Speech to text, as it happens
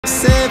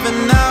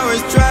7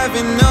 hours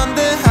driving on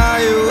the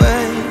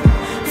highway,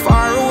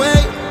 far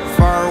away,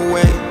 far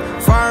away,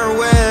 far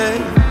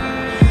away.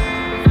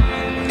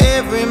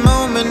 Every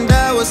moment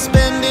I was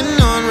spending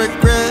on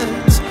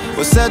regrets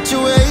was such a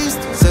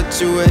waste,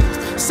 such a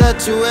waste,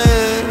 such a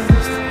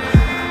waste.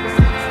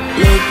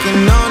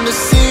 Looking on the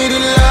city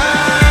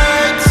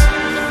lights,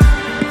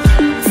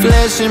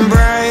 flashing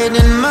bright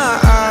in my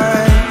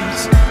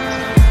eyes.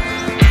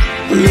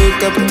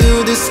 Look up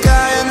to the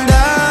sky and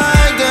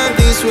I got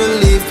this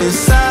relief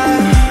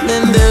inside,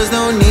 and there's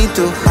no need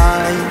to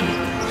hide.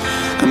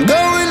 I'm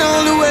going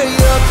all the way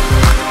up,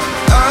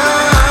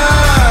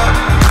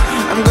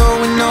 I'm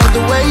going all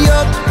the way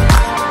up,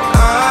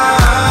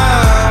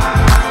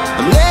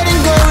 I'm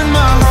letting go in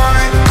my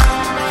heart,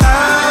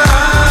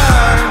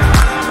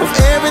 of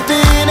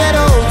everything that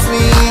holds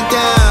me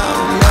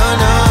down, no,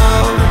 no.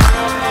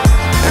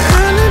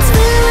 And it's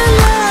feeling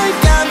like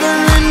I've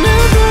been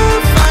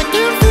enough, I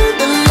can feel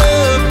the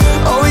love,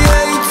 oh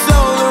yeah, it's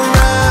all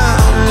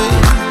around me.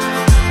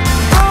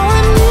 Oh,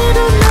 I need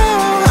to know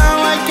how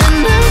I can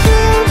make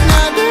it,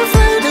 not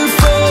afraid to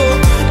fall,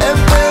 and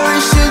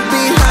perish it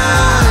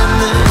behind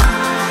me.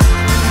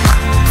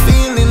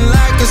 Feeling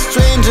like a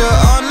stranger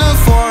on a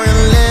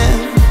foreign land,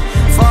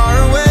 far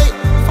away,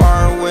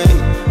 far away,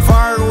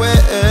 far away.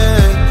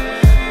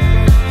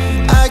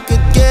 I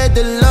could get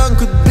along,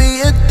 could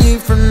be a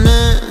different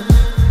man.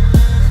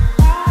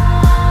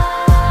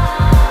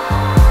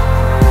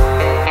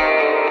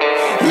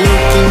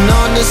 Looking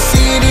on the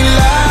city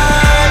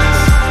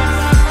lights,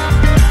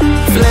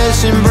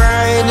 flashing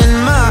bright in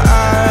my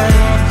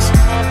eyes.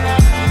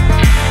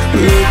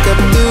 Look up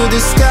to the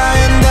sky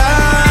and I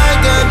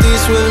got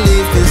this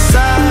relief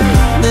inside,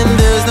 and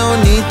there's no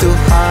need to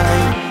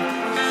hide.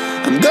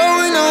 I'm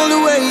going all the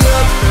way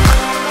up,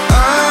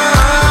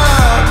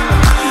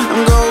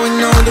 I'm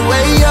going all the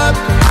way up,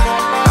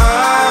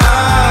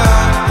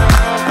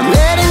 I'm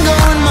letting go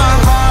in my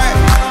heart,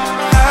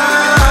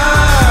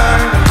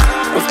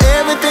 of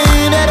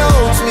everything that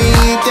holds me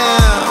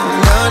down,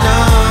 no, no.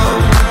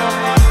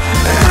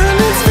 And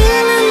it's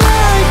feeling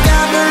like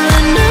I've been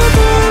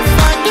enough,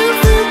 I can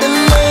feel the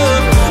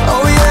love,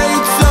 oh yeah,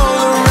 it's all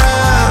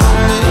around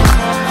me.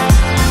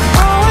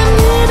 Oh, I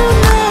need to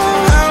know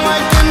how I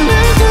can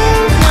make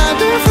it, not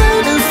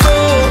afraid to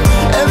fall,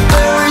 and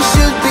perish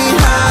it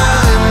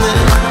behind me.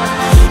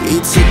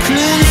 It's a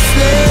clean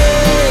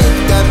slate,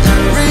 got no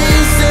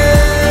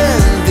reason,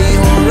 the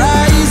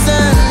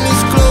horizon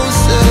is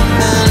closer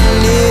than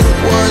it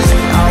was.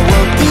 I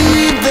will be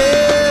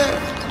there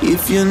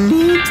if you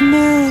need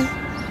me,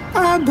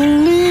 I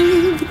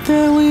believe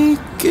that we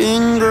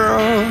can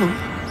grow.